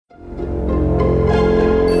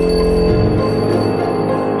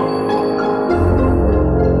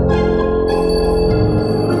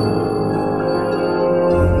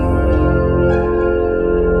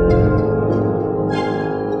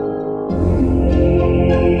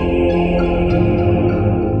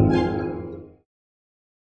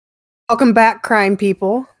Welcome back, crime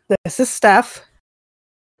people. This is Steph.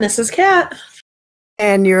 This is Kat.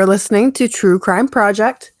 And you're listening to True Crime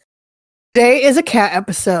Project. Today is a cat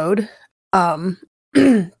episode.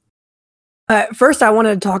 First, I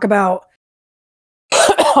wanted to talk about,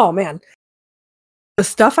 oh man, the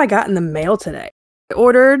stuff I got in the mail today. I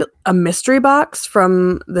ordered a mystery box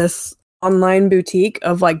from this online boutique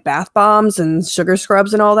of like bath bombs and sugar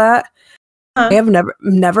scrubs and all that. I have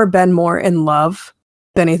never been more in love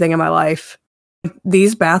with anything in my life.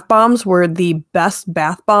 These bath bombs were the best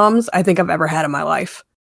bath bombs I think I've ever had in my life.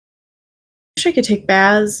 I wish I could take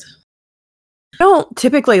baths. I don't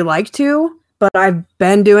typically like to, but I've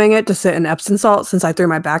been doing it to sit in Epsom salt since I threw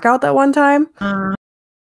my back out that one time.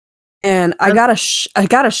 And I got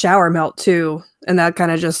a shower melt too, and that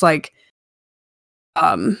kind of just like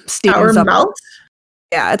Shower melt?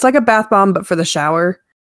 Yeah, it's like a bath bomb but for the shower.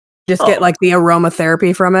 Just get like the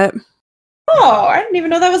aromatherapy from it. Oh, I didn't even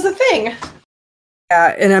know that was a thing.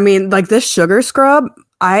 Yeah, and I mean, like this sugar scrub,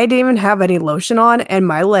 I didn't even have any lotion on, and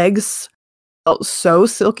my legs felt so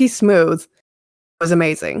silky smooth. It was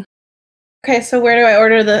amazing. Okay, so where do I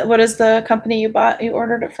order what is the company you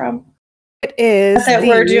ordered it from? It is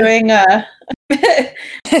we're doing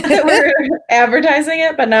we're advertising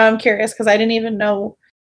it, but now I'm curious because I didn't even know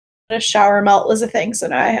a shower melt was a thing, so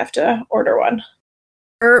now I have to order one.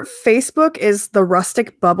 Her Facebook is the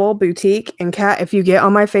Rustic Bubble Boutique, and Kat, if you get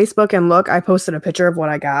on my Facebook and look, I posted a picture of what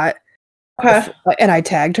I got. Okay. And I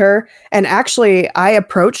tagged her, and actually I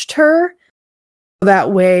approached her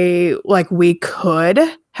that way, like we could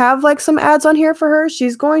have like some ads on here for her.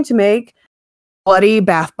 She's going to make bloody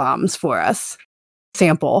bath bombs for us.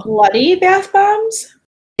 Sample. Bloody bath bombs?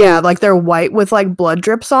 Yeah, like they're white with like blood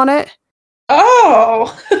drips on it.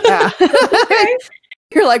 Oh. Yeah. Okay.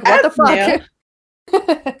 You're like, what That's the fuck? new.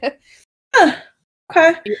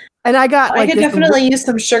 Okay. And I got like I could definitely use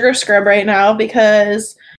some sugar scrub right now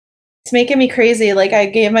because it's making me crazy. Like I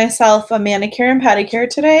gave myself a manicure and pedicure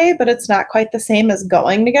today, but it's not quite the same as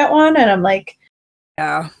going to get one. And I'm like,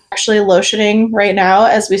 yeah, actually lotioning right now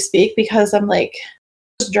as we speak because I'm like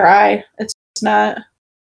just dry. It's just not.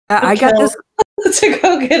 I got this to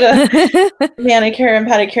go get a manicure and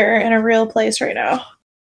pedicure in a real place right now.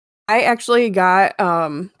 I actually got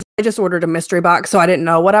I just ordered a mystery box, so I didn't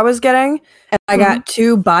know what I was getting. And I got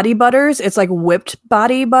 2 body butters. It's like whipped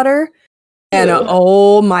body butter. And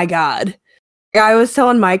oh my god. I was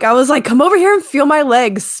telling Mike, I was like, come over here and feel my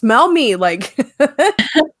legs. Smell me. Like,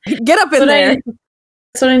 get up in there.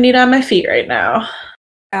 That's what I need on my feet right now.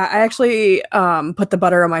 I actually put the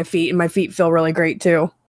butter on my feet, and my feet feel really great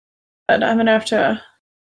too. But I'm going to have to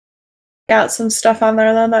get out some stuff on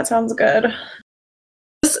there then. That sounds good.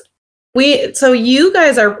 So you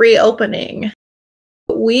guys are reopening.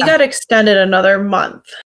 We got extended another month.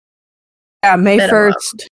 Yeah, May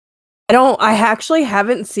 1st. I actually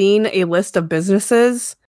haven't seen a list of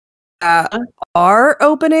businesses that are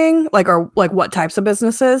opening, like what types of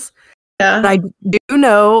businesses. Yeah. But I do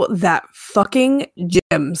know that fucking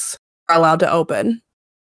gyms are allowed to open.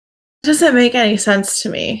 It doesn't make any sense to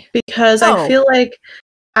me because I feel like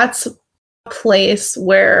that's a place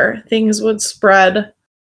where things would spread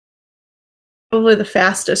probably the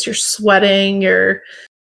fastest. You're sweating, you're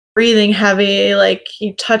breathing heavy, like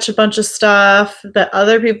you touch a bunch of stuff that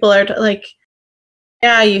other people are like,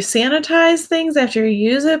 yeah, you sanitize things after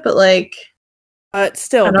you use it, but like,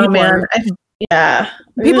 still, people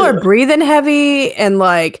are breathing heavy, and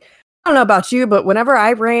like, I don't know about you, but whenever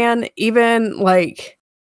I ran, even like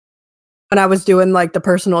when I was doing like the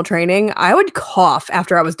personal training, I would cough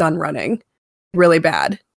after I was done running really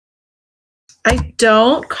bad. I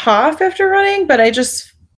don't cough after running, but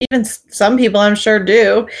even some people I'm sure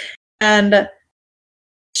do. And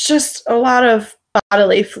it's just a lot of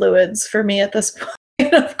bodily fluids for me at this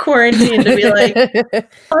point of quarantine to be like,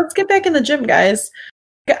 let's get back in the gym, guys.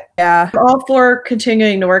 Yeah. I'm all for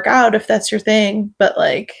continuing to work out if that's your thing, but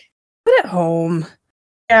like, put it home.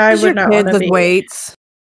 Yeah, I would not want to be. Weights.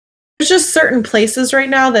 There's just certain places right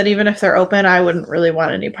now that even if they're open, I wouldn't really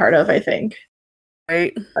want any part of, I think.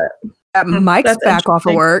 Right. Mike's back off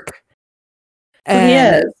of work. And he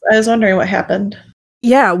is. I was wondering what happened.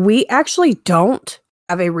 Yeah, we actually don't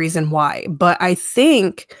have a reason why, but I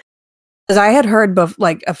think, as I had heard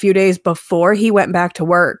like a few days before he went back to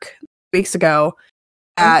work weeks ago,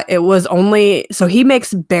 it was only, so he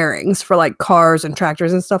makes bearings for like cars and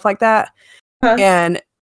tractors and stuff like that. And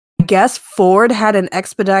I guess Ford had an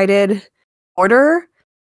expedited order.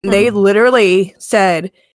 They literally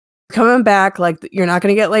said, coming back, like, you're not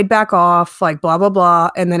going to get laid back off, like, blah, blah, blah.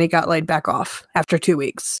 And then he got laid back off after 2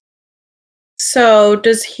 weeks. So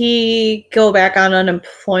does he go back on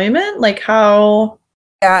unemployment? Like, how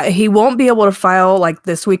Yeah, he won't be able to file like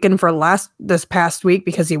this weekend for this past week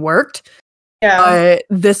because he worked. Yeah. But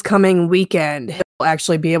this coming weekend, he'll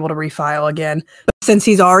actually be able to refile again. But since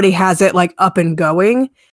he's already has it like up and going, he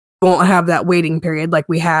won't have that waiting period like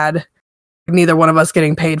we had. Neither one of us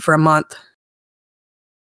getting paid for a month.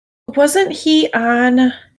 Wasn't he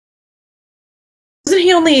only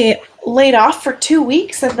laid off for 2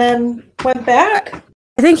 weeks and then went back?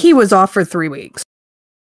 I think he was off for 3 weeks.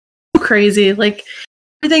 Crazy. Like,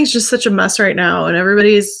 everything's just such a mess right now, and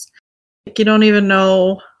everybody's like, you don't even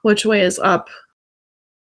know which way is up.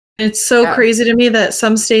 It's so crazy to me that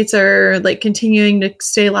some states are like continuing to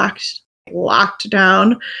stay locked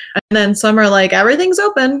down, and then some are like, everything's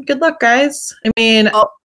open. Good luck, guys. I mean,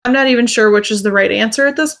 I'm not even sure which is the right answer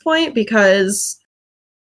at this point because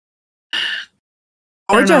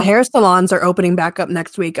Georgia hair salons are opening back up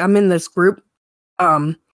next week. I'm in this group.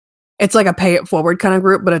 It's like a pay it forward kind of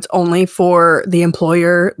group, but it's only for the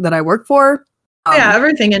employer that I work for. Yeah,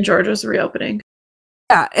 everything in Georgia is reopening.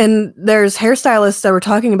 Yeah, and there's hairstylists that were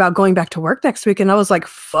talking about going back to work next week, and I was like,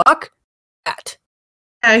 fuck that.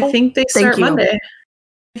 I think they start Monday.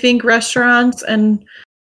 I think restaurants and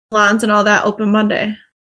salons and all that open Monday.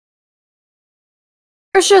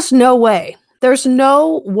 There's just no way. There's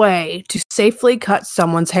no way to safely cut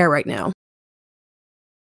someone's hair right now.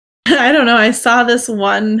 I don't know. I saw this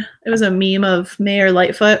one. It was a meme of Mayor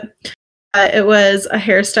Lightfoot. It was a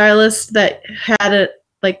hairstylist that had it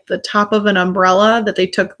like the top of an umbrella that they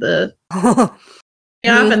took the off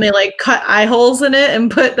and they like cut eye holes in it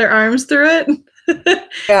and put their arms through it.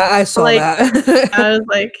 Yeah, I saw that. I was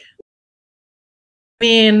like, I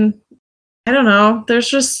mean, I don't know. There's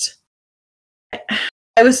just,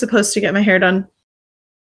 I was supposed to get my hair done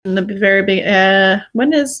in the very big,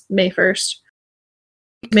 when is May 1st?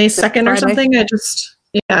 May 2nd or something.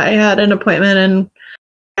 I had an appointment and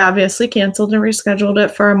obviously canceled and rescheduled it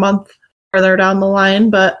for a month further down the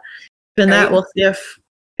line, but even that, we'll see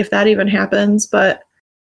if that even happens. But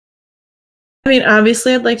I mean,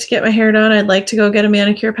 obviously I'd like to get my hair done. I'd like to go get a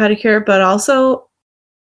manicure, pedicure, but also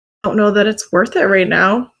I don't know that it's worth it right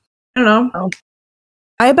now. I don't know.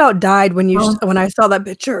 I about died when I saw that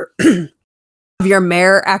picture of your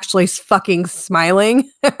mare actually fucking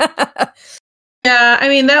smiling. Yeah, I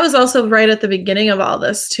mean, that was also right at the beginning of all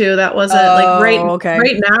this, too. That wasn't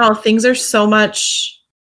right now, things are so much.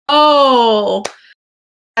 Oh,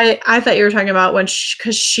 I thought you were talking about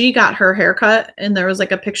because she got her haircut and there was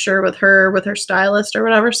like a picture with her stylist or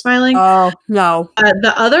whatever smiling. Oh, no.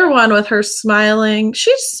 The other one with her smiling,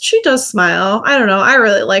 she does smile. I don't know. I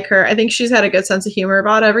really like her. I think she's had a good sense of humor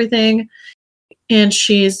about everything. And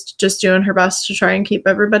she's just doing her best to try and keep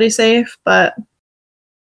everybody safe, but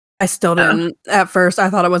I still didn't. At first, I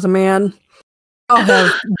thought it was a man. I'll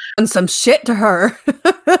have done some shit to her.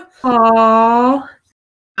 Aww.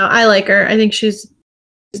 I like her. I think she's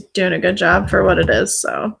doing a good job for what it is,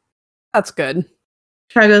 so. That's good.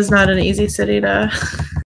 Chicago's not an easy city to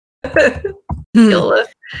deal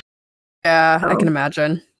with. Yeah, I can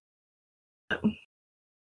imagine.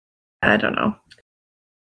 I don't know.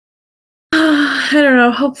 I don't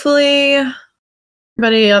know. Hopefully,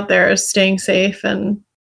 everybody out there is staying safe and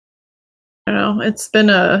I don't know. It's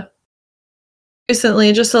been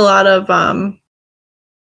recently just a lot of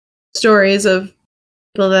stories of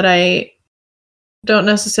people that I don't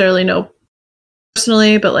necessarily know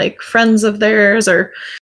personally, but like friends of theirs or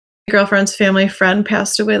my girlfriend's family friend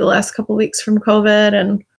passed away the last couple weeks from COVID,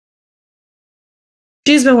 and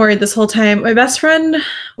she's been worried this whole time. My best friend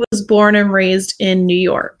was born and raised in New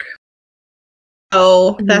York.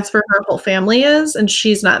 So that's where her whole family is, and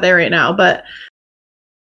she's not there right now, but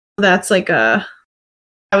that's like I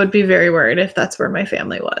would be very worried if that's where my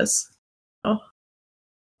family was. So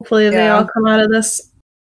hopefully they all come out of this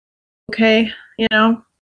okay, you know?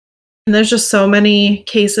 And there's just so many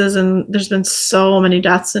cases and there's been so many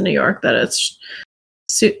deaths in New York that it's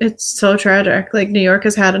so tragic. Like New York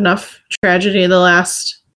has had enough tragedy the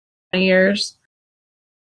last 20 years.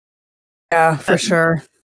 Yeah, for sure.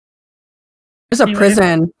 There's a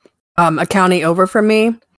prison, a county over from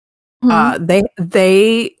me.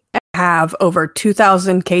 They have over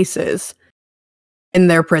 2,000 cases in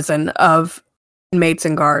their prison of inmates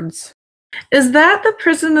and guards. Is that the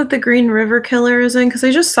prison that the Green River Killer is in? Because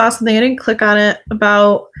I just saw something. I didn't click on it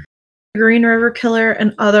about the Green River Killer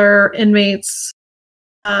and other inmates.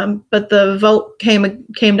 But the vote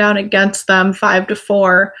came down against them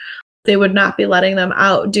 5-4. They would not be letting them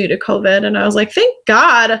out due to COVID. And I was like, thank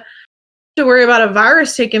God. I have to worry about a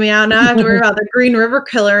virus taking me out. Now I have to worry about the Green River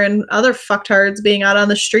Killer and other fucktards being out on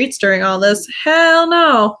the streets during all this. Hell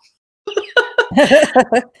no.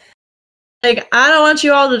 Like, I don't want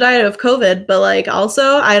you all to die of COVID, but like,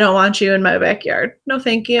 also, I don't want you in my backyard. No,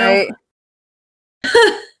 thank you. Right.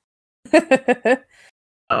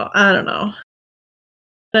 Oh, I don't know.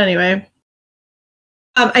 But anyway,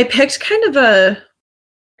 I picked kind of a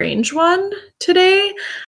strange one today.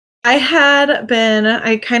 I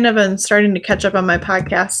kind of been starting to catch up on my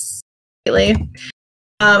podcasts lately.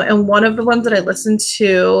 And one of the ones that I listen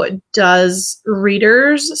to does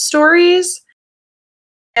readers' stories.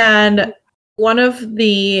 And one of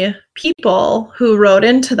the people who wrote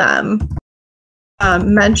into them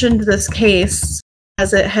mentioned this case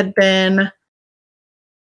as it had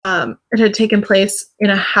taken place in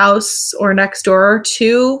a house or next door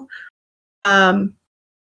to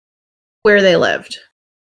where they lived,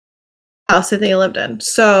 house that they lived in.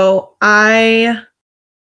 So I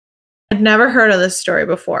had never heard of this story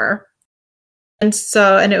before. And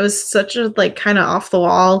it was such a like kind of off the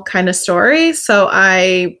wall kind of story. So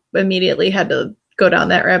I immediately had to go down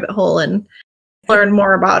that rabbit hole and learn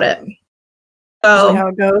more about it. So how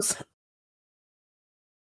it goes.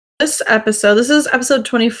 This is episode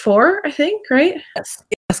 24, I think, right? Yes,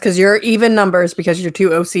 because you're even numbers because you're too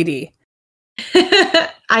OCD.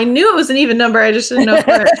 I knew it was an even number. I just didn't know if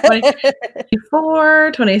we're at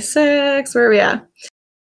 24, 26. Where are we at?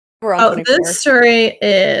 We're on 24. This story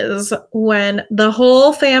is when the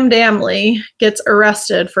whole family gets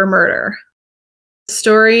arrested for murder. The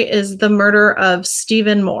story is the murder of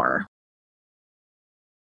Stephen Moore.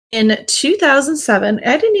 In 2007,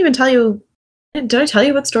 I didn't even tell you. Did I tell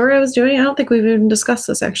you what story I was doing? I don't think we've even discussed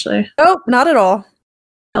this, actually. Oh, not at all.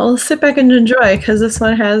 I'll sit back and enjoy, because this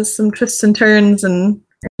one has some twists and turns and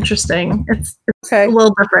interesting. It's okay. A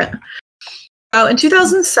little different. In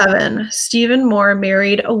 2007, Stephen Moore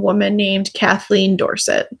married a woman named Kathleen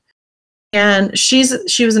Dorsett. And she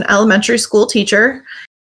was an elementary school teacher.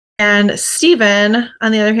 And Stephen,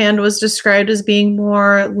 on the other hand, was described as being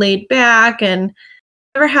more laid back and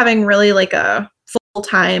never having really like a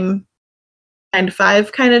full-time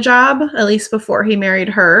 9-to-5 kind of job, at least before he married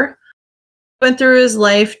her. Went through his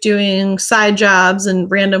life doing side jobs and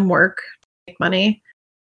random work to make money.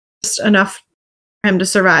 Just enough for him to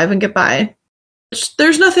survive and get by.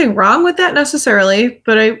 There's nothing wrong with that necessarily,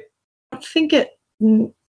 but I don't think it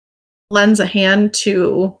lends a hand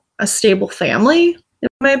to a stable family, in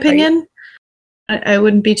my opinion. Right. I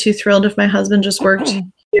wouldn't be too thrilled if my husband just worked here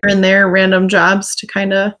and there, random jobs to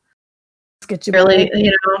kind of get you really,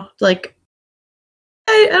 like,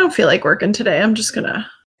 I don't feel like working today. I'm just gonna,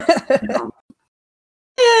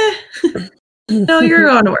 no, you're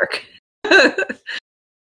going to work.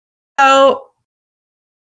 So,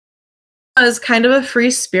 was kind of a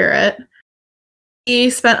free spirit. He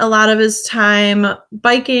spent a lot of his time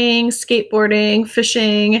biking, skateboarding,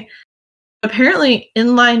 fishing. Apparently,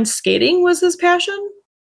 inline skating was his passion,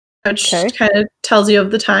 which kind of tells you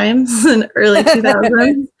of the times in early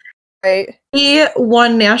 2000s. Right. He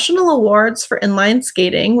won national awards for inline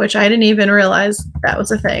skating, which I didn't even realize that was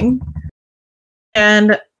a thing.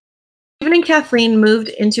 And Stephen and Kathleen moved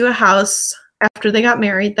into a house after they got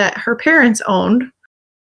married that her parents owned,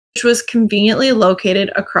 which was conveniently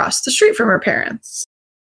located across the street from her parents.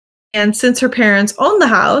 And since her parents owned the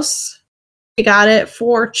house, they got it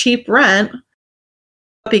for cheap rent.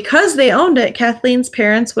 But because they owned it, Kathleen's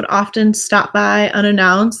parents would often stop by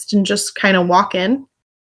unannounced and just kind of walk in.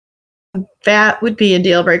 That would be a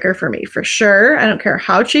deal breaker for me, for sure. I don't care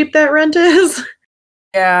how cheap that rent is.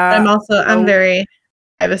 Yeah. I'm very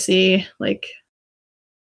privacy, like.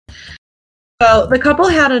 So the couple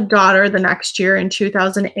had a daughter the next year in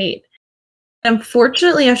 2008.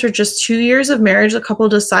 Unfortunately, after just 2 years of marriage, the couple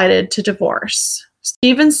decided to divorce.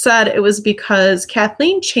 Stephen said it was because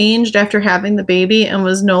Kathleen changed after having the baby and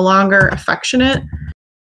was no longer affectionate.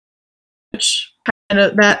 Which kind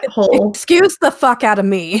of that whole... Excuse the fuck out of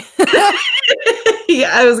me.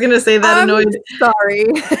 Yeah, I was going to say that annoyed... Sorry.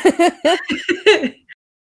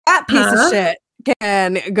 That piece of shit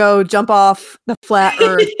can go jump off the flat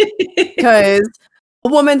earth because a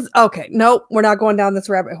woman's... Okay, nope, we're not going down this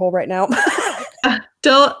rabbit hole right now.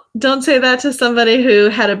 Don't say that to somebody who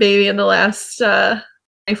had a baby in the last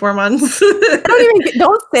 24 months.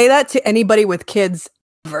 Don't say that to anybody with kids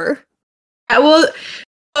ever. I'll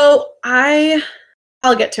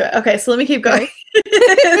get to it. Okay, so let me keep going.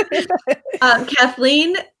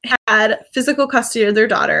 Kathleen had physical custody of their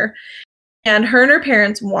daughter, and her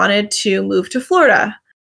parents wanted to move to Florida.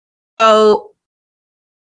 So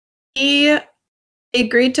he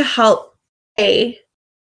agreed to help pay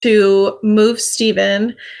to move Stephen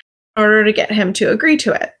in order to get him to agree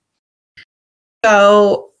to it.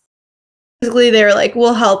 So basically they were like,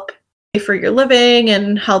 we'll help pay for your living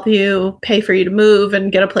and help you pay for you to move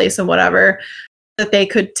and get a place and whatever, that they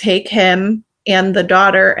could take him and the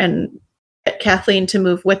daughter and get Kathleen to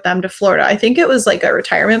move with them to Florida. I think it was like a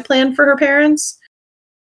retirement plan for her parents.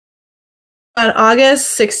 On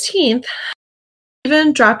August 16th,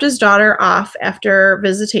 Stephen dropped his daughter off after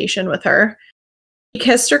visitation with her. He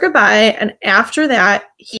kissed her goodbye, and after that,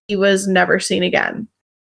 he was never seen again.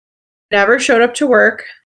 Never showed up to work,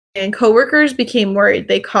 and coworkers became worried.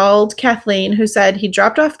 They called Kathleen, who said he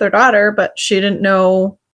dropped off their daughter, but she didn't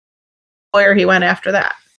know where he went after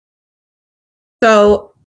that.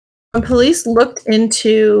 So when police looked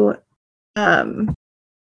into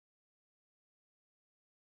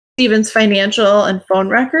Stephen's financial and phone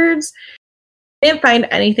records, they didn't find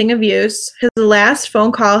anything of use. His last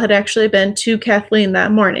phone call had actually been to Kathleen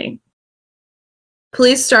that morning.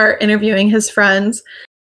 Police start interviewing his friends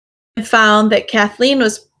and found that Kathleen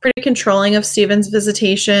was pretty controlling of Stephen's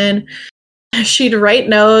visitation. She'd write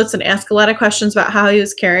notes and ask a lot of questions about how he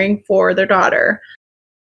was caring for their daughter.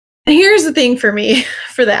 And here's the thing for me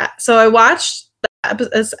for that. So I watched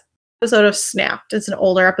this episode of Snapped. It's an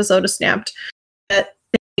older episode of Snapped that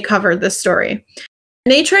they covered this story.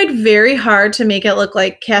 And they tried very hard to make it look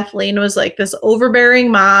like Kathleen was like this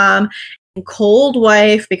overbearing mom and cold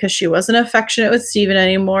wife because she wasn't affectionate with Stephen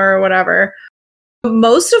anymore or whatever. But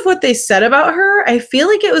most of what they said about her, I feel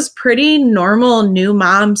like it was pretty normal new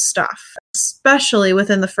mom stuff, especially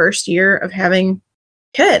within the first year of having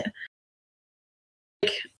a kid.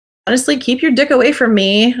 Like, honestly, keep your dick away from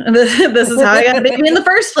me. This is how I got a baby in the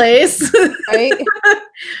first place. Right? You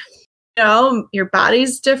know, your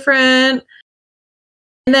body's different.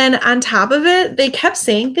 And then on top of it, they kept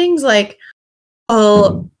saying things like,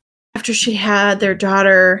 oh, after she had their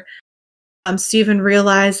daughter, Stephen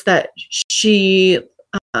realized that she,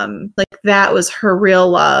 like, that was her real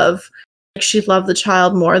love. Like, she loved the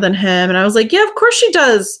child more than him. And I was like, yeah, of course she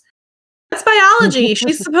does. That's biology.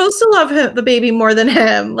 She's supposed to love him, the baby more than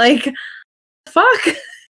him. Like, fuck.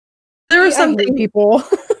 There were some people.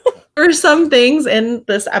 There were some things in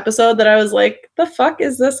this episode that I was like, the fuck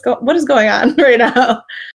is this? What is going on right now?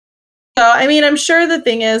 So, I mean, I'm sure the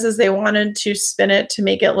thing is they wanted to spin it to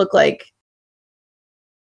make it look like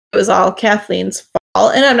it was all Kathleen's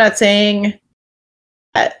fault. And I'm not saying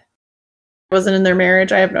that it wasn't in their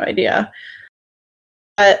marriage. I have no idea.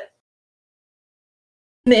 But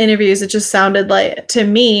in the interviews, it just sounded like, to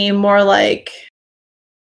me, more like,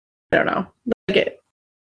 I don't know, like it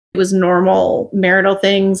was normal marital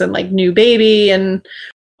things and like new baby and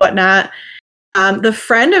whatnot. The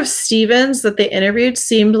friend of Stephen's that they interviewed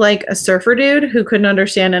seemed like a surfer dude who couldn't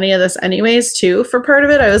understand any of this anyways, too, for part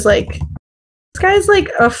of it. I was like, this guy's like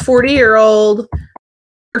a 40-year-old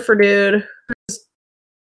surfer dude who's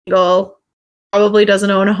single, probably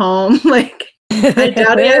doesn't own a home. Like, I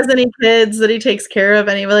doubt he has any kids that he takes care of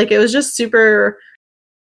anyway. Like, it was just super,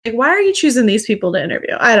 like, why are you choosing these people to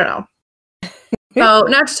interview? I don't know. So,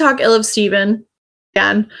 not to talk ill of Stephen,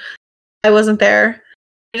 again, I wasn't there.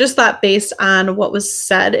 I just thought based on what was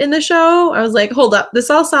said in the show, I was like, hold up, this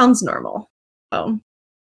all sounds normal. So,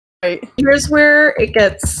 right. Here's where it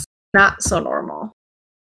gets not so normal.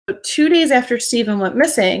 So 2 days after Stephen went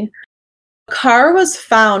missing, the car was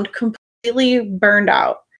found completely burned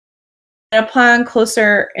out. And upon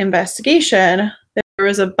closer investigation, there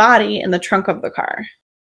was a body in the trunk of the car.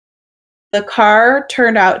 The car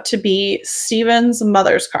turned out to be Stephen's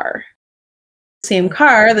mother's car. The same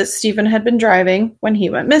car that Stephen had been driving when he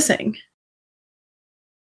went missing.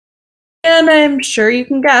 And I'm sure you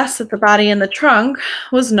can guess that the body in the trunk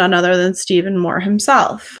was none other than Stephen Moore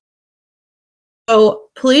himself. So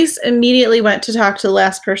police immediately went to talk to the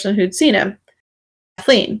last person who'd seen him,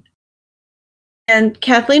 Kathleen. And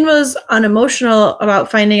Kathleen was unemotional about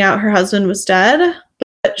finding out her husband was dead,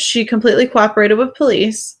 but she completely cooperated with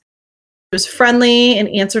police. She was friendly and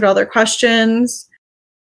answered all their questions.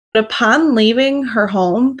 But upon leaving her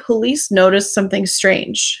home, police noticed something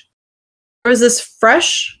strange. There was this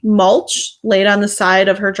fresh mulch laid on the side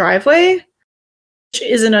of her driveway, which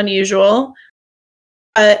isn't unusual.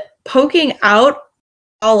 But poking out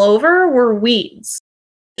all over were weeds,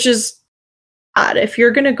 which is odd. If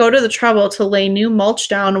you're going to go to the trouble to lay new mulch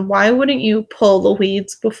down, why wouldn't you pull the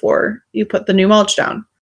weeds before you put the new mulch down?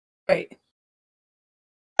 Right.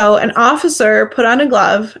 So an officer put on a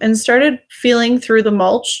glove and started feeling through the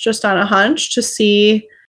mulch just on a hunch to see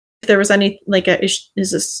if there was any, like, is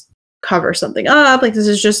this cover something up? Like, this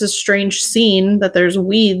is just a strange scene that there's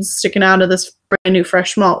weeds sticking out of this brand new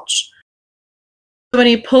fresh mulch. So when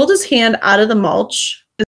he pulled his hand out of the mulch,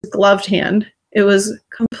 his gloved hand, it was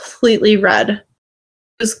completely red. It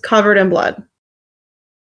was covered in blood. Can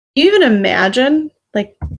you even imagine,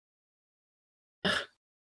 like,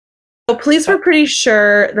 So police were pretty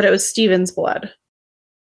sure that it was Stephen's blood.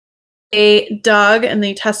 They dug and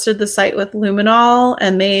they tested the site with luminol,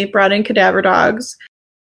 and they brought in cadaver dogs,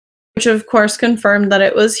 which of course confirmed that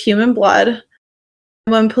it was human blood.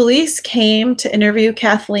 When police came to interview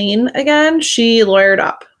Kathleen again, she lawyered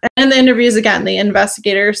up. And in the interviews again, the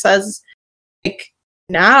investigator says, like,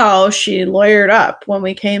 now she lawyered up. When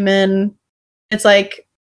we came in, it's like,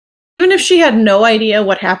 even if she had no idea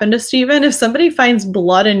what happened to Stephen, if somebody finds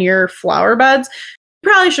blood in your flower beds, you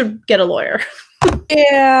probably should get a lawyer.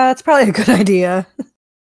 Yeah, that's probably a good idea.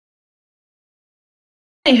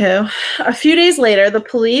 Anywho, a few days later, the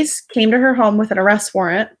police came to her home with an arrest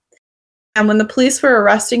warrant. And when the police were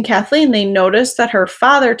arresting Kathleen, they noticed that her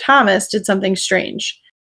father, Thomas, did something strange.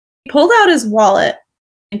 He pulled out his wallet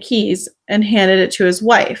and keys and handed it to his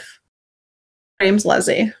wife. Her name's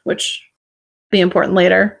Leslie, which will be important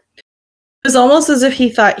later. It was almost as if he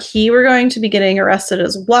thought he were going to be getting arrested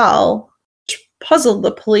as well, which puzzled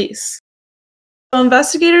the police. So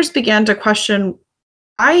investigators began to question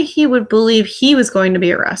why he would believe he was going to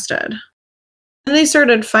be arrested. And they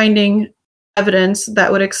started finding evidence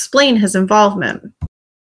that would explain his involvement.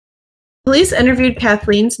 Police interviewed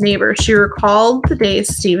Kathleen's neighbor. She recalled the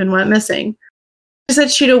days Stephen went missing. She said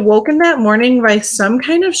she'd awoken that morning by some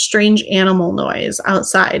kind of strange animal noise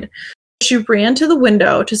outside. She ran to the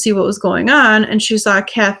window to see what was going on, and she saw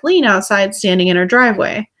Kathleen outside standing in her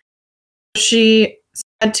driveway. She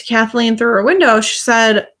said to Kathleen through her window, she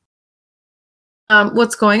said,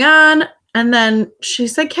 what's going on? And then she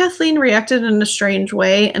said Kathleen reacted in a strange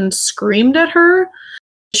way and screamed at her.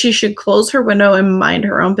 She should close her window and mind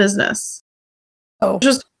her own business. Oh.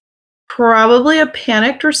 Just probably a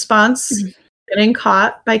panicked response getting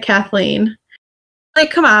caught by Kathleen.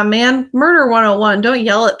 Like, come on, man. Murder 101. Don't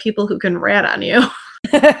yell at people who can rat on you.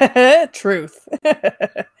 Truth.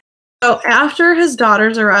 So after his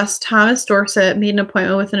daughter's arrest, Thomas Dorsett made an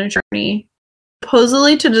appointment with an attorney,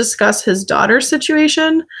 supposedly to discuss his daughter's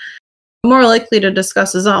situation, more likely to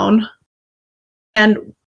discuss his own. And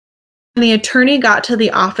when the attorney got to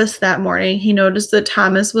the office that morning, he noticed that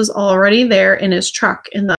Thomas was already there in his truck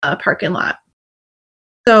in the parking lot.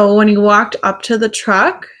 So when he walked up to the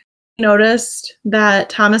truck, he noticed that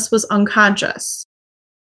Thomas was unconscious.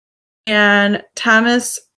 And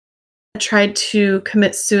Thomas tried to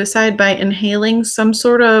commit suicide by inhaling some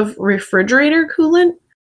sort of refrigerator coolant.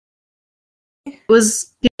 He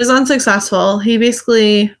was unsuccessful. He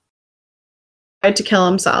basically tried to kill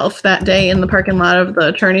himself that day in the parking lot of the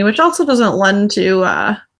attorney, which also doesn't lend to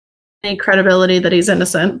any credibility that he's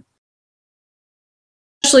innocent.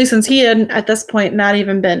 Especially since he had, at this point, not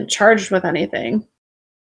even been charged with anything.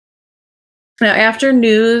 Now, after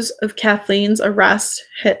news of Kathleen's arrest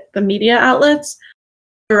hit the media outlets,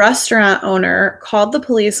 the restaurant owner called the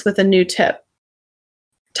police with a new tip.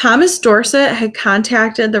 Thomas Dorsett had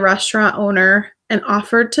contacted the restaurant owner and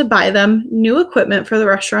offered to buy them new equipment for the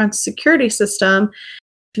restaurant's security system.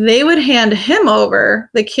 They would hand him over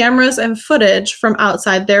the cameras and footage from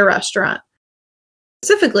outside their restaurant.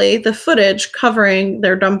 Specifically, the footage covering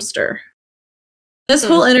their dumpster. This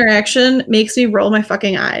whole interaction makes me roll my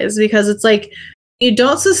fucking eyes because it's like you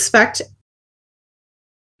don't suspect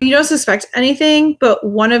anything, but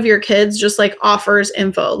one of your kids just like offers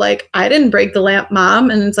info. Like, I didn't break the lamp, Mom.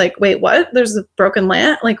 And it's like, wait, what? There's a broken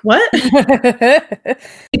lamp? Like, what?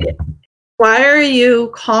 Why are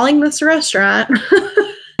you calling this restaurant?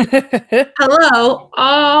 Hello,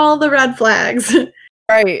 all the red flags.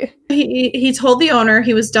 Right. He told the owner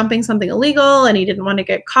he was dumping something illegal and he didn't want to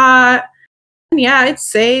get caught. And yeah, I'd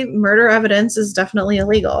say murder evidence is definitely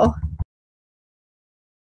illegal.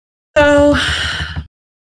 So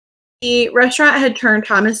the restaurant had turned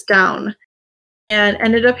Thomas down and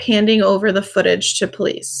ended up handing over the footage to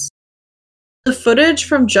police. The footage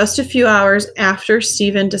from just a few hours after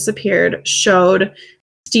Stephen disappeared showed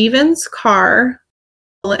Stephen's car,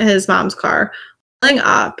 his mom's car, pulling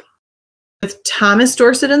up with Thomas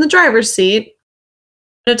Dorsett in the driver's seat.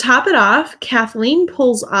 To top it off, Kathleen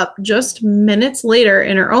pulls up just minutes later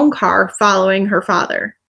in her own car following her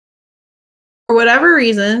father. For whatever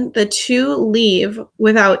reason, the two leave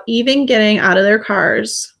without even getting out of their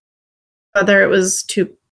cars, whether it was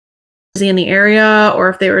too busy in the area or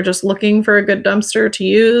if they were just looking for a good dumpster to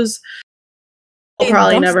use. We'll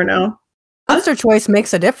probably never know. Dumpster choice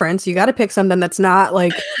makes a difference. You got to pick something that's not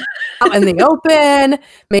like out in the open,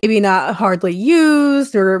 maybe not hardly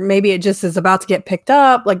used, or maybe it just is about to get picked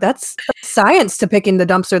up. Like that's science to picking the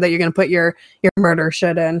dumpster that you're going to put your murder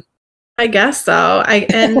shit in. I guess so.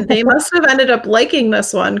 And they must have ended up liking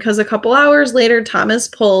this one because a couple hours later, Thomas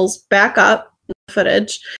pulls back up the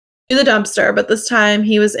footage to the dumpster, but this time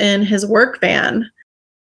he was in his work van.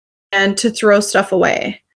 and to throw stuff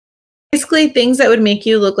away. Basically, things that would make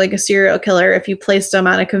you look like a serial killer if you placed them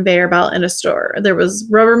on a conveyor belt in a store. There was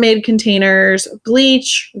Rubbermaid containers,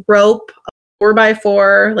 bleach, rope, a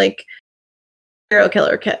 4x4, like serial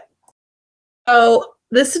killer kit. So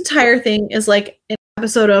this entire thing is like an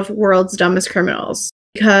episode of World's Dumbest Criminals,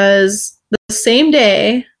 because the same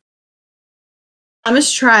day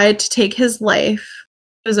Thomas tried to take his life,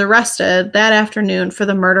 he was arrested that afternoon for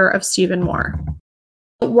the murder of Stephen Moore.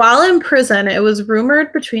 While in prison, it was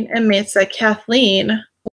rumored between inmates that Kathleen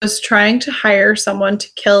was trying to hire someone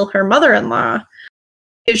to kill her mother-in-law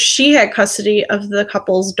because she had custody of the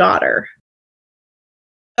couple's daughter.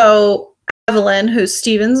 So Evelyn, who's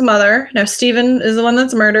Stephen's mother, now Stephen is the one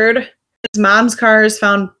that's murdered. His mom's car is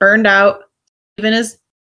found burned out. Stephen is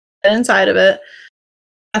inside of it.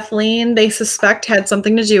 Kathleen, they suspect, had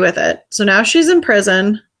something to do with it. So now she's in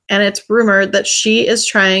prison, and it's rumored that she is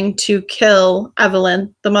trying to kill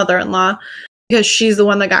Evelyn, the mother-in-law, because she's the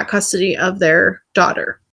one that got custody of their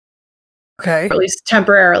daughter. Okay. Or at least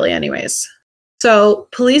temporarily, anyways. So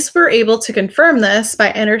police were able to confirm this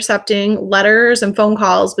by intercepting letters and phone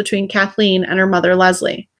calls between Kathleen and her mother,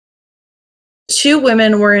 Leslie. The two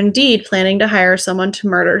women were indeed planning to hire someone to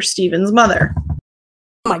murder Stephen's mother.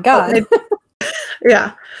 Oh my God.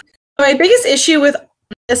 Yeah. My biggest issue with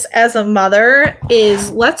this as a mother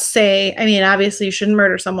is, let's say, I mean, obviously you shouldn't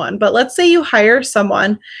murder someone, but let's say you hire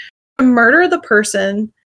someone to murder the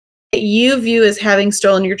person that you view as having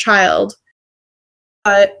stolen your child.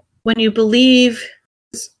 But when you believe,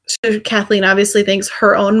 Kathleen obviously thinks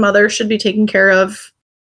her own mother should be taking care of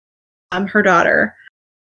her daughter.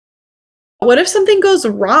 What if something goes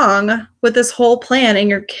wrong with this whole plan and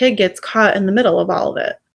your kid gets caught in the middle of all of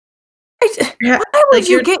it? Why would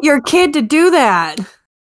you get your kid to do that?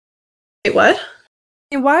 Wait, what?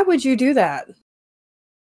 And why would you do that?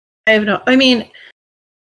 I mean,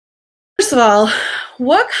 first of all,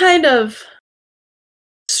 what kind of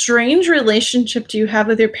strange relationship do you have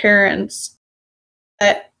with your parents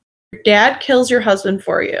that your dad kills your husband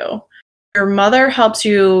for you? Your mother helps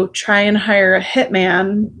you try and hire a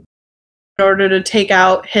hitman in order to take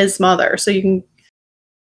out his mother so you can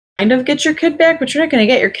kind of get your kid back, but you're not going to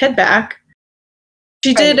get your kid back.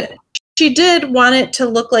 She did want it to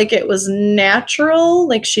look like it was natural,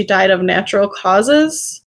 like she died of natural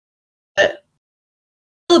causes. But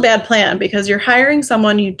still a bad plan, because you're hiring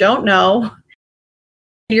someone you don't know.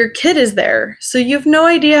 Your kid is there, so you have no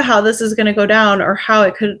idea how this is going to go down or how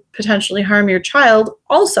it could potentially harm your child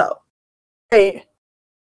also. Right.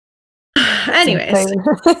 Anyways,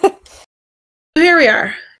 so here we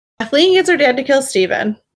are. Kathleen gets her dad to kill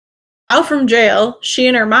Stephen. Out from jail, she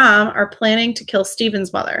and her mom are planning to kill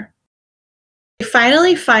Stephen's mother. They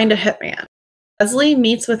finally find a hitman. Leslie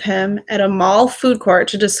meets with him at a mall food court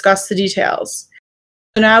to discuss the details.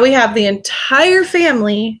 So now we have the entire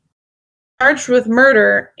family charged with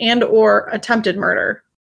murder and or attempted murder.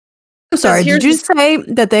 I'm sorry, did you say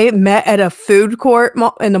that they met at a food court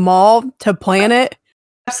in the mall to plan it?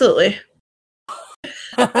 Absolutely.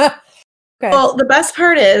 Okay. Well, the best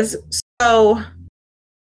part is, so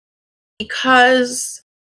because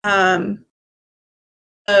the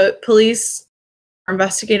police or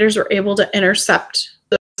investigators were able to intercept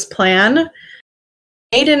this plan,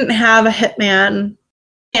 they didn't have a hitman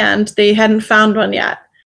and they hadn't found one yet.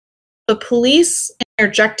 The police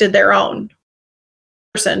interjected their own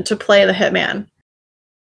person to play the hitman.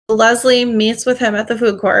 Leslie meets with him at the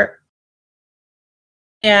food court,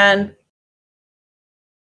 and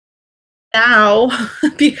now,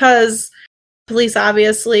 because police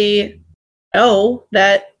obviously know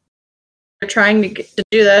that they're trying to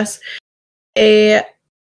do this, they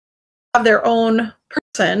have their own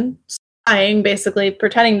person spying, basically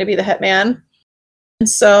pretending to be the hitman. And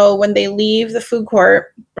so when they leave the food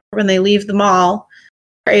court, when they leave the mall,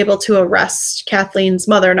 they're able to arrest Kathleen's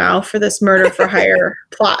mother now for this murder for hire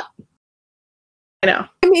plot. I know.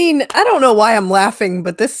 I mean, I don't know why I'm laughing,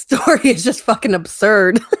 but this story is just fucking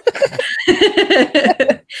absurd.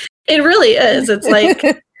 It really is. It's like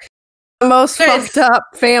the most fucked up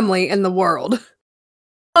family in the world.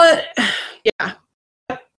 But yeah,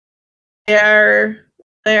 they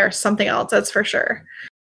are something else, that's for sure.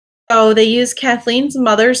 So they use Kathleen's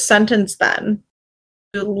mother's sentence then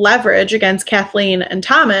to leverage against Kathleen and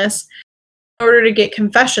Thomas in order to get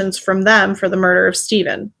confessions from them for the murder of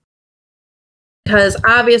Stephen. Because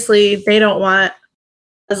obviously they don't want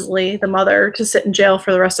Leslie, the mother, to sit in jail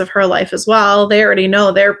for the rest of her life as well. They already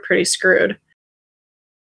know they're pretty screwed.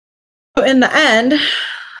 So in the end,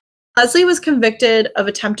 Leslie was convicted of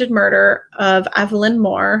attempted murder of Evelyn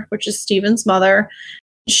Moore, which is Stephen's mother.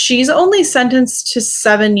 She's only sentenced to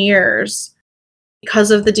 7 years.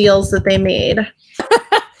 because of the deals that they made.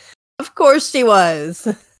 Of course she was.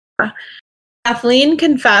 Kathleen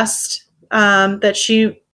confessed that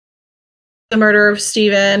she the murder of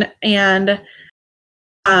Stephen, and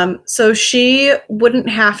so she wouldn't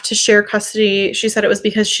have to share custody. She said it was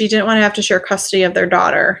because she didn't want to have to share custody of their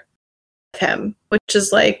daughter with him, which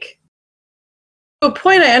is like, to a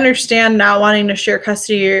point I understand not wanting to share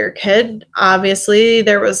custody of your kid. Obviously,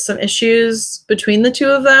 there was some issues between the two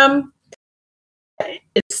of them.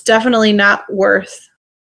 It's definitely not worth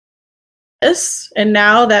this. And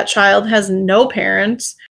now that child has no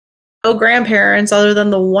parents, no grandparents other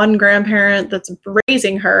than the one grandparent that's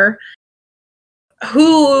raising her.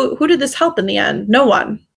 Who did this help in the end? No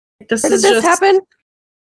one. Where did this happen?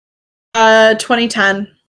 2010.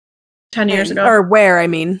 10 years ago. Or where, I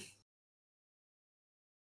mean.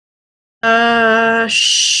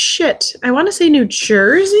 Shit. I want to say New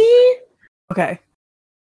Jersey? Okay.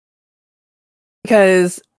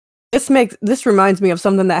 Because this reminds me of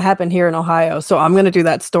something that happened here in Ohio, so I'm going to do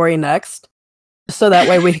that story next. So that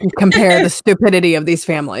way we can compare the stupidity of these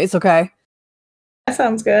families, okay? That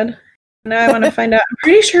sounds good. Now I want to find out. I'm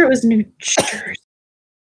pretty sure it was New Jersey.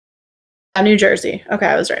 New Jersey. Okay,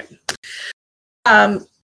 I was right.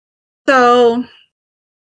 So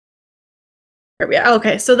here we are.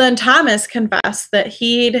 Okay, so then Thomas confessed that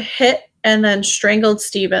he'd hit and then strangled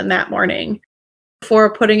Stephen that morning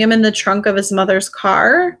before putting him in the trunk of his mother's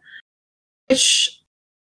car, which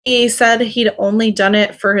he said he'd only done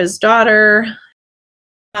it for his daughter.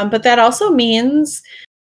 But that also means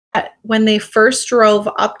that when they first drove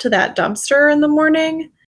up to that dumpster in the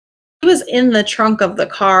morning, he was in the trunk of the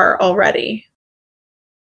car already,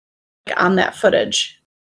 on that footage.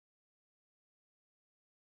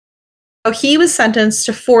 So he was sentenced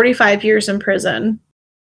to 45 years in prison,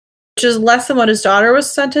 which is less than what his daughter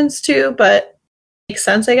was sentenced to, but makes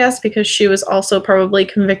sense, I guess, because she was also probably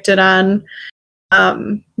convicted on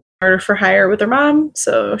murder for hire with her mom,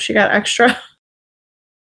 so she got extra.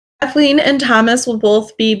 Kathleen and Thomas will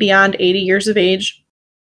both be beyond 80 years of age.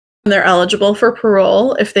 They're eligible for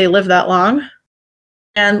parole if they live that long.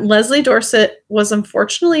 And Leslie Dorsett was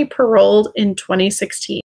unfortunately paroled in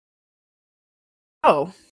 2016.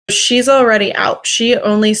 Oh. She's already out. She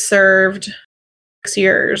only served 6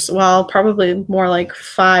 years, well, probably more like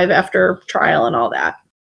 5 after trial and all that.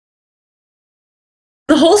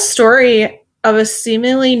 The whole story of a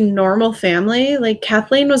seemingly normal family, like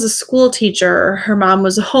Kathleen was a school teacher, her mom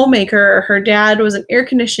was a homemaker, her dad was an air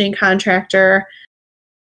conditioning contractor,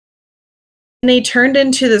 and they turned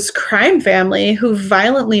into this crime family who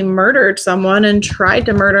violently murdered someone and tried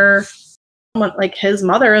to murder someone, like his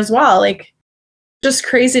mother as well. Like, just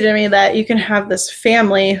crazy to me that you can have this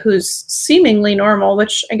family who's seemingly normal,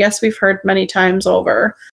 which I guess we've heard many times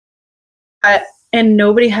over, and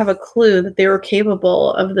nobody have a clue that they were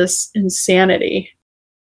capable of this insanity.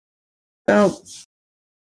 So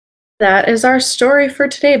that is our story for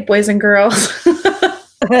today, boys and girls.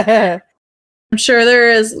 I'm sure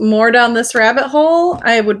there is more down this rabbit hole.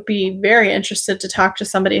 I would be very interested to talk to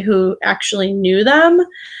somebody who actually knew them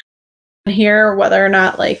and hear whether or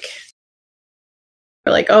not, like,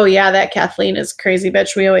 or like, oh yeah, that Kathleen is crazy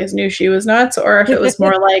bitch, we always knew she was nuts, or if it was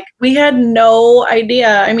more like, we had no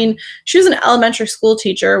idea. I mean, she was an elementary school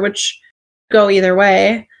teacher, which go either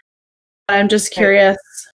way. I'm just curious,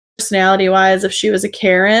 personality wise, if she was a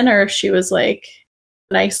Karen or if she was like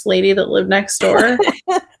a nice lady that lived next door.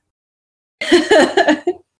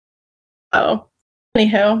 Oh,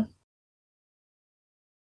 anywho,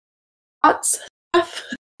 hot stuff.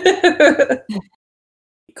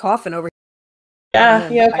 Coughing over here. Yeah,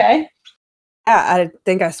 you okay? I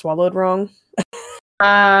think I swallowed wrong.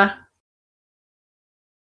 Trying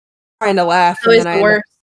to laugh. Always the worst.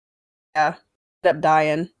 Ended up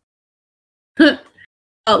dying.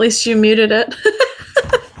 At least you muted it.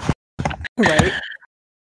 Right.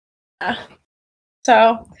 Yeah.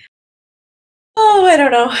 So, I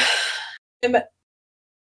don't know. I'm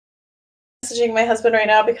messaging my husband right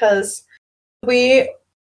now because we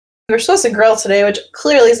were supposed to grill today, which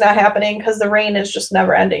clearly is not happening because the rain is just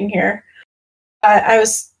never ending here. I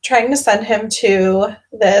was trying to send him to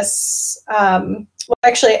this.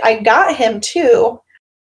 Actually, I got him to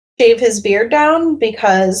shave his beard down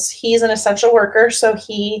because he's an essential worker. So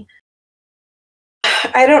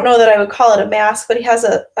I don't know that I would call it a mask, but he has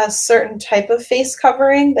a certain type of face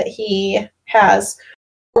covering that he has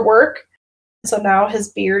for work. So now his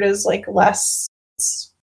beard is like less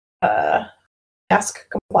mask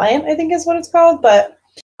compliant, I think is what it's called. But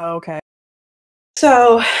okay.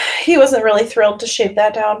 So he wasn't really thrilled to shave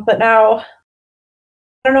that down, but now I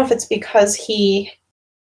don't know if it's because he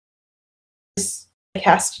is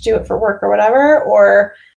has to do it for work or whatever,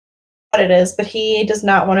 or what it is, but he does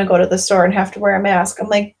not want to go to the store and have to wear a mask. I'm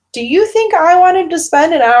like, do you think I wanted to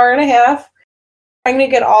spend an hour and a half trying to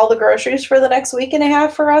get all the groceries for the next week and a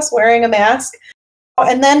half for us wearing a mask?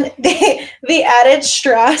 And then the added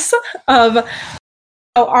stress of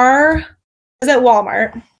is at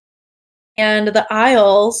Walmart, and the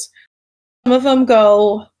aisles, some of them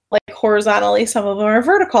go like horizontally, some of them are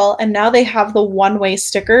vertical, and now they have the one-way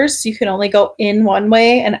stickers, so you can only go in one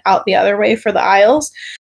way and out the other way for the aisles.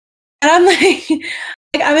 And I'm like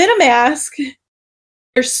I'm in a mask.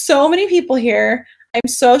 There's so many people here. I'm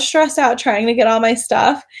so stressed out trying to get all my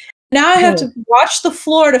stuff. Now I have to watch the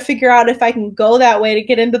floor to figure out if I can go that way to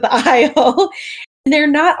get into the aisle. And they're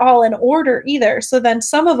not all in order either. So then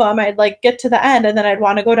some of them I'd like get to the end and then I'd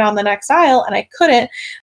want to go down the next aisle and I couldn't.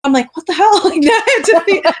 I'm like, what the hell? Like,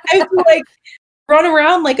 I have to like run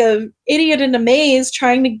around like an idiot in a maze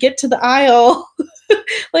trying to get to the aisle.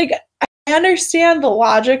 Like, I understand the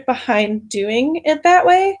logic behind doing it that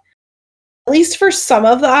way, at least for some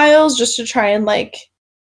of the aisles, just to try and like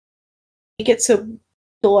make it so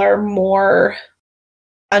people are more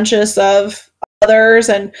conscious of others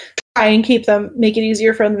and try and make it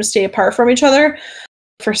easier for them to stay apart from each other.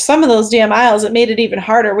 For some of those damn aisles, it made it even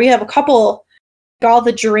harder. We have a couple, like all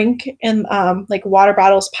the drink and like water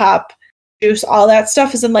bottles, pop, juice, all that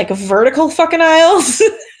stuff is in like vertical fucking aisles.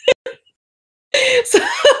 So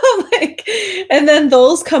like, and then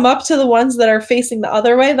those come up to the ones that are facing the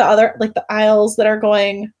other way, like the aisles that are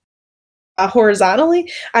going horizontally.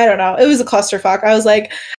 I don't know. It was a clusterfuck. I was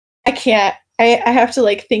like, I can't. I have to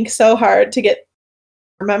like think so hard to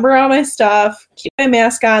remember all my stuff, keep my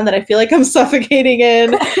mask on that I feel like I'm suffocating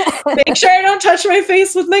in, make sure I don't touch my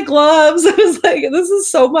face with my gloves. I was like, this is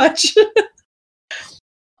so much.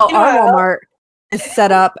 Our Walmart is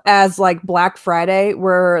set up as like Black Friday,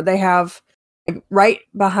 where they have like right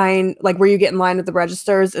behind, like where you get in line at the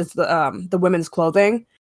registers is the women's clothing.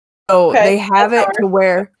 So they have it to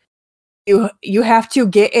where you have to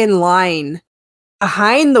get in line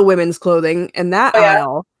behind the women's clothing in that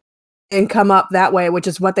aisle and come up that way, which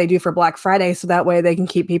is what they do for Black Friday, so that way they can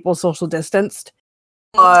keep people social distanced.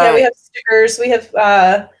 Yeah, we have stickers. We have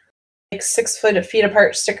like 6 feet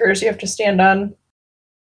apart stickers you have to stand on.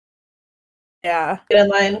 Yeah. Get in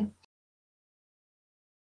line.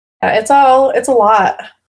 Yeah, it's a lot.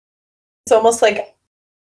 It's almost like,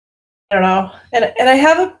 I don't know. And I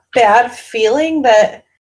have a bad feeling that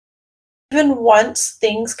even once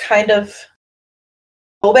things kind of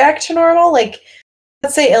go back to normal, like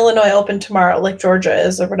let's say Illinois opened tomorrow, like Georgia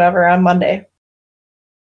is or whatever on Monday.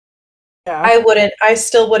 Yeah. I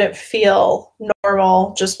still wouldn't feel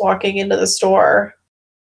normal just walking into the store.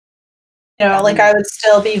 You know, like I would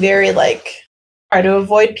still be very like try to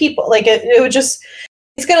avoid people. Like it would just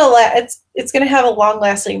it's gonna have a long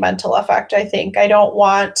lasting mental effect, I think. I really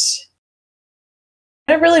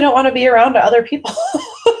don't want to be around other people.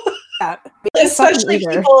 Yeah,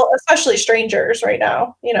 especially strangers right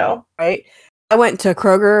now, you know. Right. I went to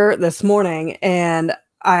Kroger this morning and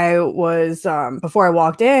I was before I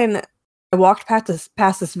walked in, I walked past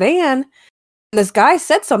this van and this guy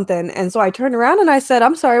said something, and so I turned around and I said,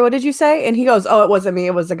 "I'm sorry, what did you say?" And he goes, "Oh, it wasn't me,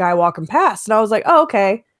 it was the guy walking past." And I was like, "Oh,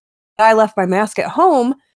 okay." And I left my mask at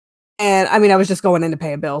home, and I mean I was just going in to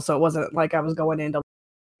pay a bill, so it wasn't like I was going into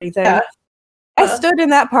anything. Yeah. I stood in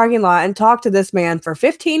that parking lot and talked to this man for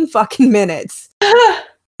 15 fucking minutes.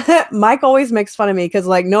 Mike always makes fun of me because,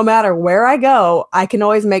 like, no matter where I go, I can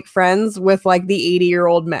always make friends with, like, the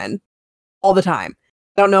 80-year-old men all the time.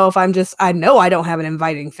 I don't know if I know I don't have an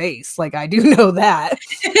inviting face. Like, I do know that.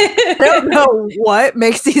 I don't know what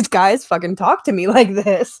makes these guys fucking talk to me like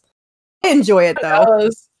this. I enjoy it, though.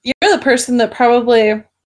 You're the person that probably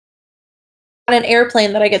on an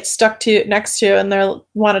airplane that I get stuck next to and they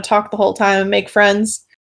want to talk the whole time and make friends.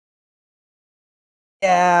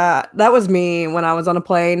 Yeah, that was me when I was on a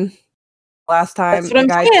plane last time. That's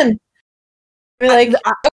what I'm saying. You're like,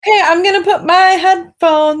 okay, I'm gonna put my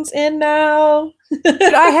headphones in now.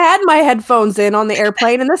 I had my headphones in on the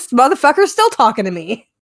airplane, and this motherfucker's still talking to me.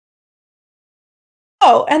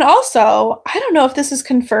 Oh, and also, I don't know if this is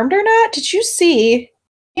confirmed or not. Did you see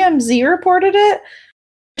TMZ reported it?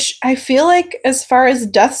 Which I feel like, as far as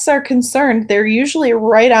deaths are concerned, they're usually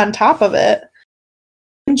right on top of it.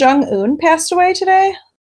 Kim Jong-un passed away today.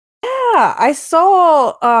 Yeah, I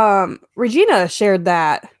saw Regina shared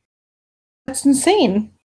that. That's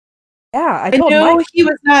insane. Yeah, I know Mike he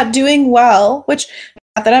was not doing well, which,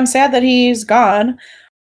 not that I'm sad that he's gone.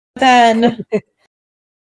 Then, I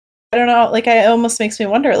don't know, like, it almost makes me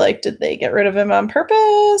wonder, like, did they get rid of him on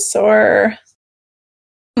purpose, or...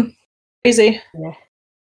 Crazy. Yeah.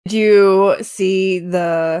 Did you see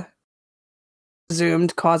the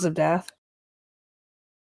presumed cause of death?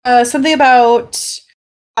 Something about,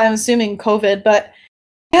 I'm assuming COVID, but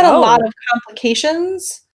he had a lot of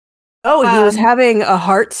complications. Oh, he was having a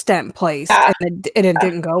heart stent placed, and it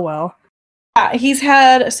didn't go well. He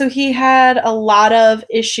had a lot of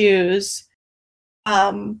issues.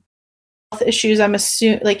 Health issues. I'm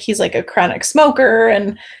assuming, like, he's like a chronic smoker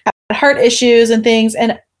and had heart issues and things.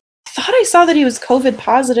 And I thought I saw that he was COVID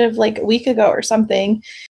positive like a week ago or something.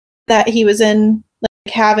 That he was in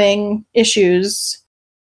like having issues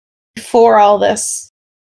before all this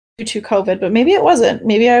due to COVID, but maybe it wasn't.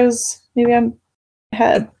 Maybe I'm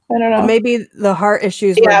ahead. I don't know. Maybe the heart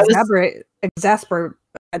issues were exasperate.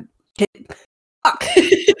 Fuck.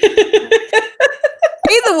 Say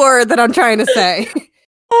the word that I'm trying to say.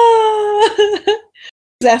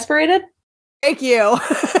 Exasperated? Thank you.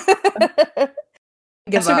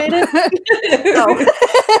 Exacerbated? No.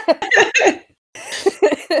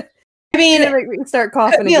 I mean, we can start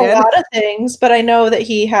coughing again. A lot of things, but I know that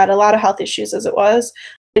he had a lot of health issues as it was.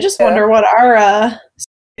 I just wonder what our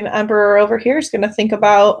emperor over here is going to think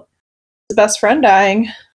about his best friend dying.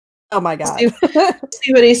 Oh my god!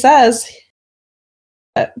 See what he says.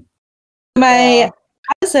 My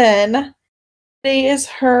cousin, today is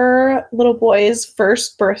her little boy's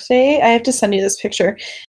first birthday. I have to send you this picture.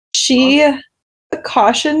 She put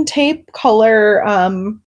caution tape color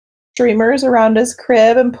streamers around his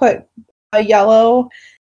crib and put yellow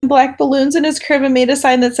and black balloons in his crib and made a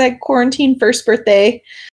sign that said quarantine first birthday.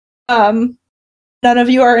 None of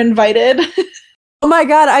you are invited. Oh my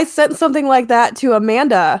god, I sent something like that to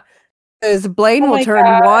Amanda. Because Blaine will turn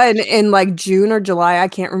 1 in like June or July. I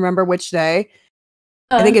can't remember which day.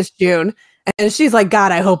 I think it's June. And she's like,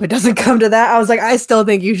 God, I hope it doesn't come to that. I was like, I still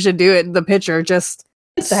think you should do it. The picture, just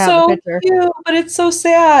to have the picture. It's so cute, but it's so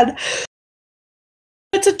sad.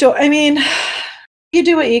 It's I mean, you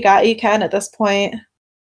do what you can at this point.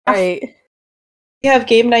 Right. We have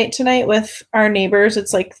game night tonight with our neighbors.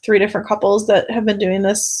 It's like 3 different couples that have been doing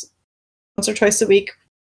this once or twice a week.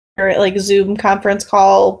 Or like Zoom conference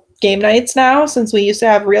call game nights now, since we used to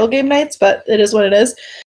have real game nights, but it is what it is.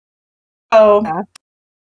 So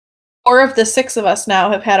 4 of the 6 of us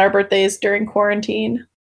now have had our birthdays during quarantine.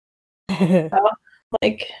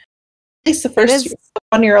 Like, at least the first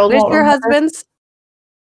 1-year-old. What is your husband's?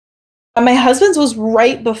 My husband's was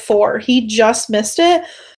right before. He just missed it.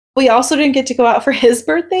 We also didn't get to go out for his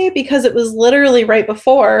birthday because it was literally right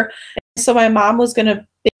before. So my mom was going to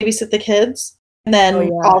babysit the kids. And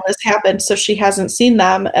then all this happened, so she hasn't seen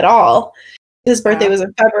them at all. His birthday was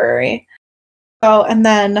in February. So, and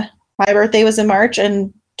then my birthday was in March,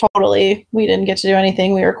 and totally we didn't get to do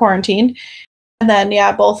anything. We were quarantined. And then,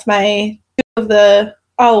 both my 2 of the,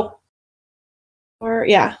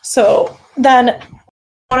 so then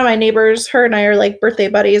one of my neighbors, her and I are like birthday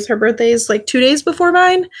buddies. Her birthday is like 2 days before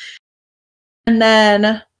mine. And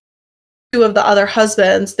then 2 of the other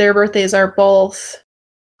husbands, their birthdays are both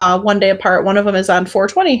 1 day apart. One of them is on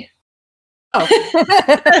 4/20. Oh.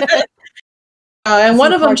 And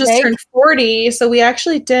one of them just turned 40, so we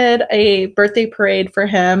actually did a birthday parade for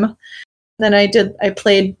him. Then I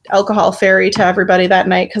played Alcohol Fairy to everybody that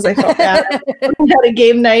night because I felt bad. We had a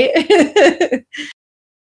game night.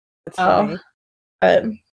 That's funny. But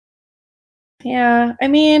yeah, I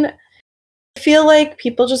mean, I feel like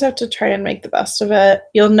people just have to try and make the best of it.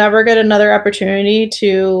 You'll never get another opportunity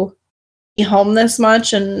to be home this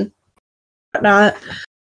much and whatnot.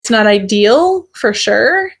 It's not ideal for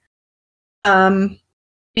sure. I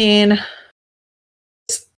mean, I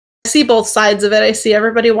see both sides of it. I see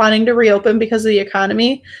everybody wanting to reopen because of the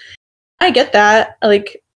economy. I get that.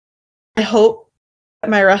 Like, I hope that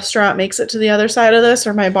my restaurant makes it to the other side of this,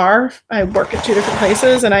 or my bar. I work at 2 different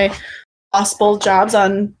places and I lost both jobs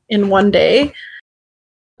in 1 day.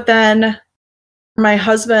 But then my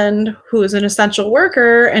husband, who is an essential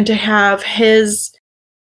worker, and to have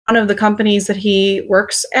one of the companies that he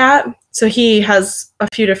works at, so he has a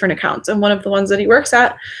few different accounts, and one of the ones that he works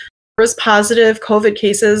at, there was positive COVID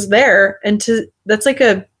cases there, and that's like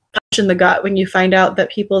a punch in the gut when you find out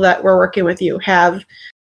that people that were working with you have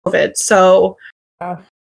COVID. So,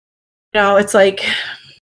 it's like,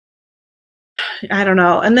 I don't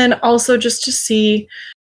know. And then also just to see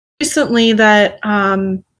recently that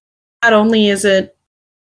not only is it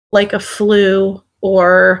like a flu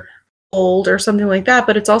or cold or something like that,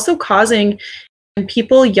 but it's also causing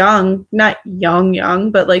people young, not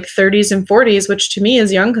young, but like 30s and 40s, which to me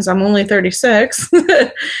is young because I'm only 36,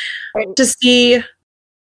 to see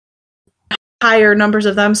higher numbers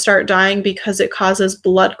of them start dying because it causes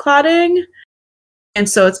blood clotting. And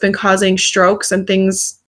so it's been causing strokes and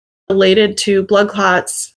things related to blood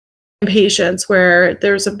clots patients where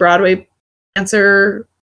there's a Broadway dancer,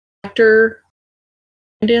 actor,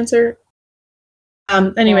 dancer.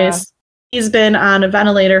 Anyways, he's been on a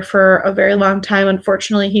ventilator for a very long time.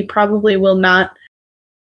 Unfortunately, he probably will not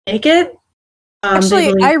make it.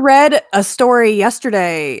 Actually, I read a story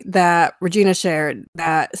yesterday that Regina shared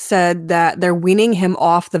that said that they're weaning him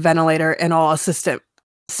off the ventilator and all assistive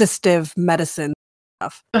medicine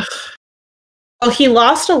stuff. Ugh. Well, he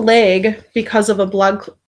lost a leg because of a blood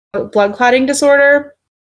clotting disorder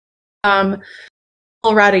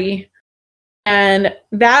already. And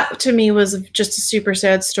that to me was just a super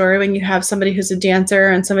sad story when you have somebody who's a dancer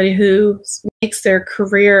and somebody who makes their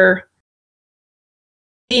career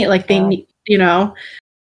like they need, you know,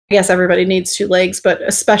 I guess everybody needs two legs, but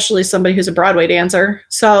especially somebody who's a Broadway dancer.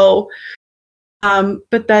 So,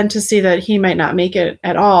 but then to see that he might not make it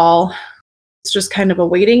at all, it's just kind of a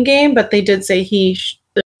waiting game. But they did say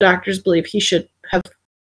the doctors believe he should have been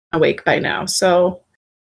awake by now. So,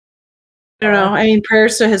 I don't know. I mean,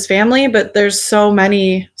 prayers to his family, but there's so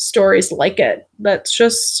many stories like it. That's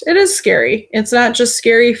just, it is scary. It's not just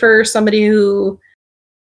scary for somebody who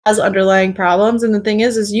has underlying problems. And the thing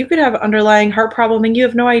is you could have an underlying heart problem and you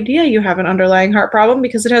have no idea you have an underlying heart problem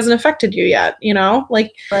because it hasn't affected you yet, you know?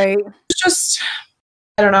 Like, right. It's just,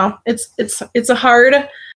 I don't know. It's a hard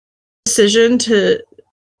decision to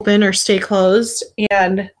open or stay closed.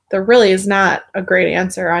 And there really is not a great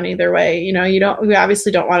answer on either way. You know, we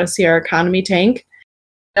obviously don't want to see our economy tank.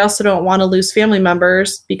 I also don't want to lose family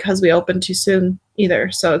members because we opened too soon either.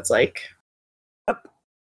 So it's like,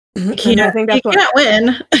 you can't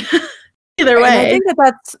win either way. And I think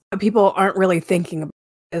that's what people aren't really thinking about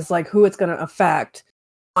is like who it's going to affect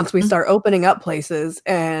once we start opening up places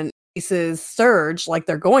and cases surge like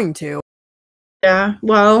they're going to. Yeah,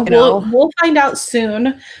 well, we'll find out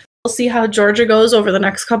soon. We'll see how Georgia goes over the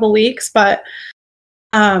next couple weeks, but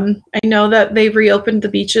I know that they reopened the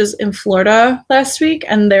beaches in Florida last week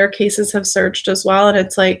and their cases have surged as well. And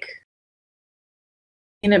it's like,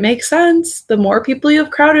 and it makes sense. The more people you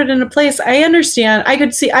have crowded in a place, I understand.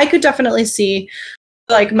 I could definitely see,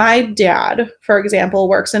 like my dad, for example,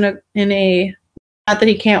 works in a, not that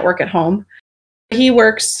he can't work at home. He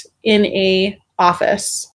works in a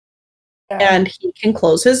office. And he can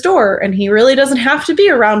close his door and he really doesn't have to be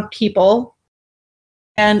around people.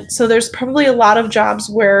 And so there's probably a lot of jobs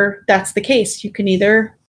where that's the case. You can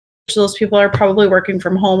either, those people are probably working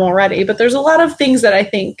from home already, but there's a lot of things that I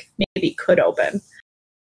think maybe could open.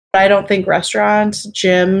 But I don't think restaurants,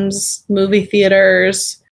 gyms, movie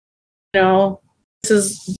theaters, you know, this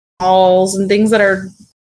is malls and things that are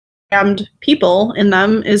crammed people in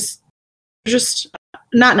them is just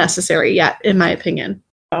not necessary yet, in my opinion.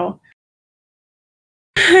 So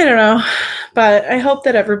I don't know, but I hope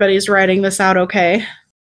that everybody's riding this out okay.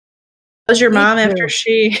 How's your mom after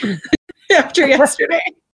yesterday?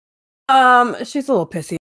 She's a little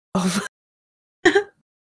pissy.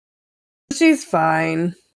 She's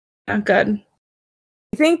fine. Oh, good.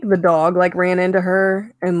 I think the dog like ran into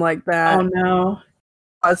her and like that. Oh no.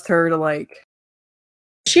 Caused her to like.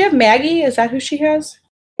 Does she have Maggie? Is that who she has?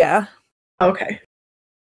 Yeah. Okay.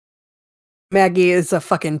 Maggie is a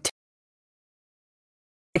fucking.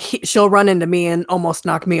 She'll run into me and almost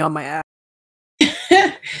knock me on my ass.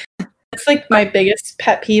 It's like my biggest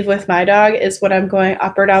pet peeve with my dog is when I'm going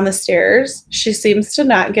up or down the stairs. She seems to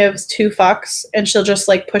not give two fucks and she'll just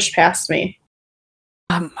like push past me.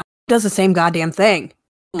 Does the same goddamn thing.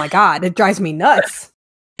 Oh my god, it drives me nuts.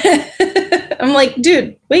 I'm like,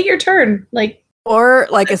 dude, wait your turn. Like, or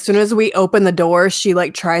like as soon as we open the door, she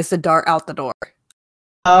like tries to dart out the door.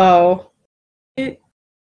 Oh.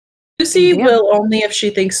 Lucy will only if she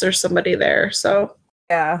thinks there's somebody there, so.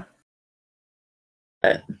 Yeah.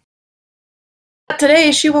 But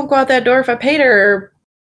today, she won't go out that door if I paid her.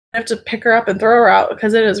 I have to pick her up and throw her out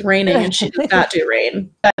because it is raining and she does not do rain.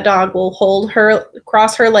 That dog will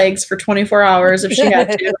cross her legs for 24 hours if she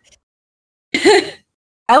had to.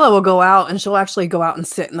 Ella will go out and she'll actually go out and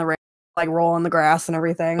sit in the rain, like roll on the grass and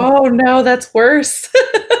everything. Oh no, that's worse.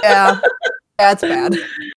 Yeah. That's bad.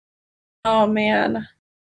 Oh man.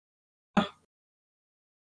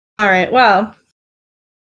 All right, well,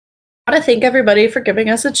 I want to thank everybody for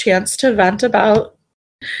giving us a chance to vent about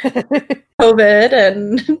COVID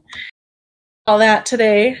and all that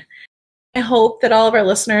today. I hope that all of our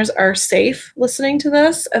listeners are safe listening to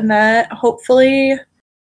this and that hopefully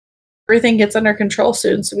everything gets under control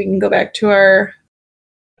soon so we can go back to our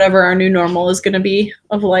whatever our new normal is going to be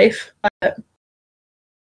of life. But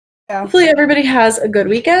hopefully everybody has a good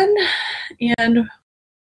weekend and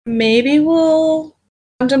maybe we'll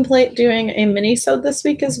contemplate doing a mini-sode this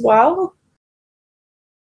week as well.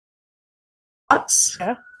 Thoughts?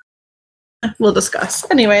 Yeah. we'll discuss.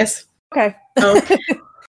 Anyways. Okay. So,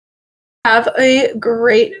 have a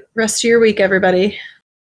great rest of your week, everybody.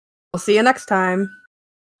 We'll see you next time.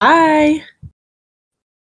 Bye.